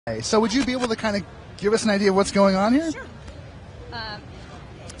So would you be able to kind of give us an idea of what's going on here? Sure.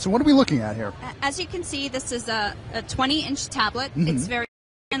 So what are we looking at here? As you can see, this is a 20-inch tablet. Mm-hmm. It's very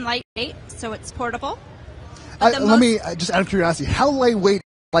lightweight, so it's portable. Let me, just out of curiosity, how lightweight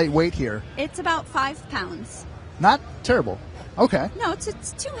here? It's about 5 pounds. Not terrible. Okay. No,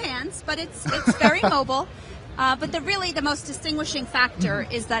 it's 2 hands, but it's very mobile. But the most distinguishing factor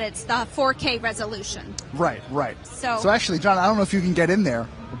is that it's the 4K resolution. Right. So actually, John, I don't know if you can get in there,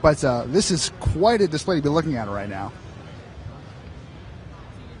 but this is quite a display to be looking at right now.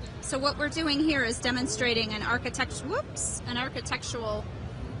 So what we're doing here is demonstrating an architectural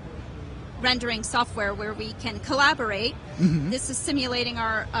rendering software where we can collaborate. Mm-hmm. This is simulating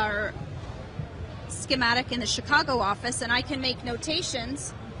our schematic in the Chicago office, and I can make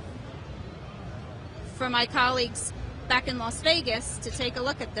notations for my colleagues back in Las Vegas to take a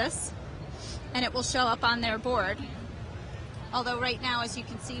look at this, and it will show up on their board. Although right now, as you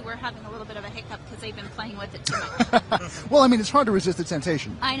can see, we're having a little bit of a hiccup because they've been playing with it too much. Well, I mean, it's hard to resist the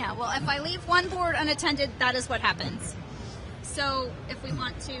temptation. I know. Well, if I leave one board unattended, that is what happens. So if we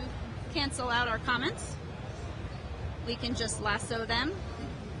want to cancel out our comments, we can just lasso them.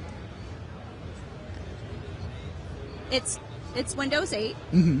 It's Windows 8.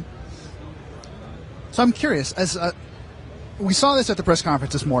 Mm-hmm. So I'm curious, as we saw this at the press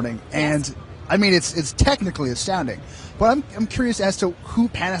conference this morning, and I mean, it's technically astounding, but I'm curious as to who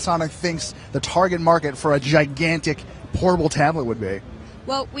Panasonic thinks the target market for a gigantic portable tablet would be.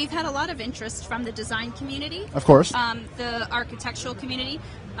 Well, we've had a lot of interest from the design community. Of course. The architectural community.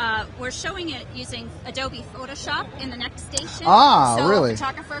 We're showing it using Adobe Photoshop in the next station. Ah, so really? A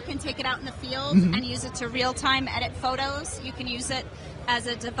photographer can take it out in the field Mm-hmm. and use it to real-time edit photos. You can use it as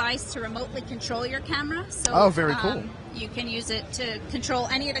a device to remotely control your camera. So, very cool. You can use it to control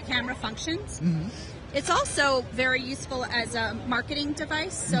any of the camera functions. Mm-hmm. It's also very useful as a marketing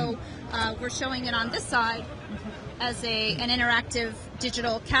device. So we're showing it on this side as an interactive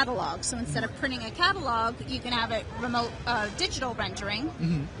digital catalog. So instead of printing a catalog, you can have it remote digital rendering.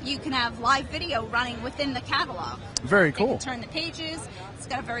 Mm-hmm. You can have live video running within the catalog. Very cool. You can turn the pages. It's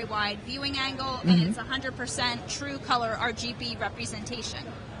got a very wide viewing angle, Mm-hmm. and it's 100% true color RGB representation.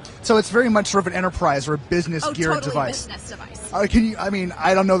 So it's very much sort of an enterprise or a business geared totally device. Business device. Can you? I mean,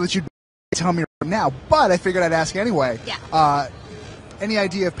 I don't know that you'd tell me right now, but I figured I'd ask anyway. Yeah. Any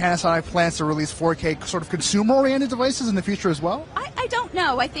idea if Panasonic plans to release 4K sort of consumer-oriented devices in the future as well? I don't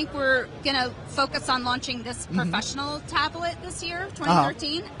know. I think we're going to focus on launching this professional tablet this year,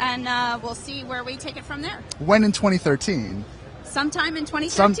 2013, and we'll see where we take it from there. When in 2013? Sometime in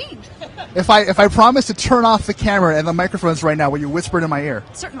 2013. If I promise to turn off the camera and the microphones right now, will you whisper it in my ear?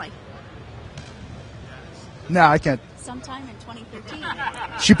 Certainly. No, I can't. Sometime in 2013.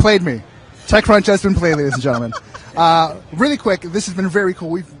 She played me. TechCrunch has been played, ladies and gentlemen. Really quick, this has been very cool.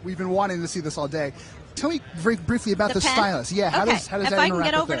 We've been wanting to see this all day. Tell me very briefly about the pen? stylus. Yeah, how does that if interact I can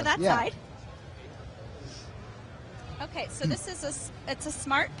get with over to that yeah. side. Okay, so this is it's a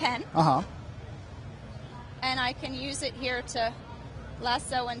smart pen. Uh-huh. And I can use it here to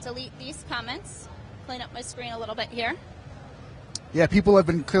lasso and delete these comments. Clean up my screen a little bit here. Yeah, people have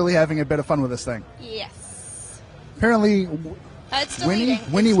been clearly having a bit of fun with this thing. Yes. Apparently, It's deleting.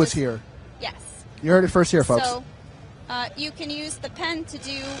 Winnie It's was just- here. Yes. You heard it first here, folks. So you can use the pen to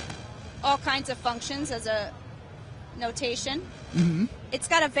do all kinds of functions as a notation. Mm-hmm. It's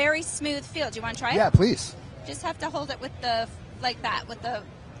got a very smooth feel. Do you want to try it? Yeah, please. Just have to hold it with the like that, with the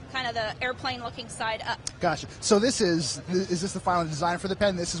kind of the airplane-looking side up. Gotcha. So is this the final design for the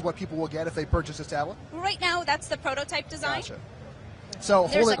pen? This is what people will get if they purchase this tablet? Right now, that's the prototype design. Gotcha. So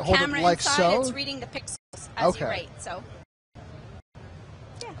There's hold a it camera like inside. so. It's reading the pixels as you write. So.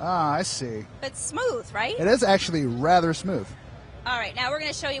 Ah, I see. But smooth, right? It is actually rather smooth. All right, now we're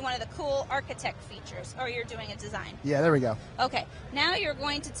going to show you one of the cool architect features. Or you're doing a design. Yeah, there we go. Okay, now you're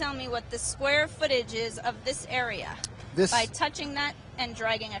going to tell me what the square footage is of this area by touching that and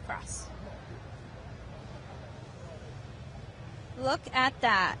dragging across. Look at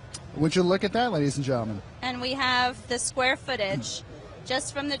that. Would you look at that, ladies and gentlemen? And we have the square footage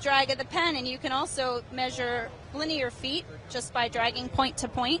just from the drag of the pen, and you can also measure linear feet just by dragging point to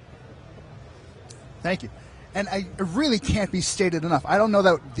point. Thank you. And it really can't be stated enough. I don't know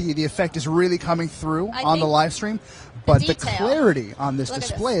that the effect is really coming through on the live stream, but the clarity on this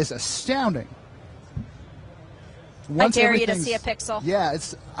display is astounding. I dare you to see a pixel. Yeah,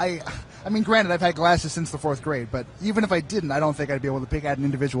 I mean, granted, I've had glasses since the 4th grade, but even if I didn't, I don't think I'd be able to pick out an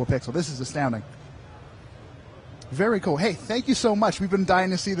individual pixel. This is astounding. Very cool. Hey, thank you so much. We've been dying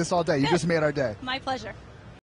to see this all day. You just made our day. My pleasure.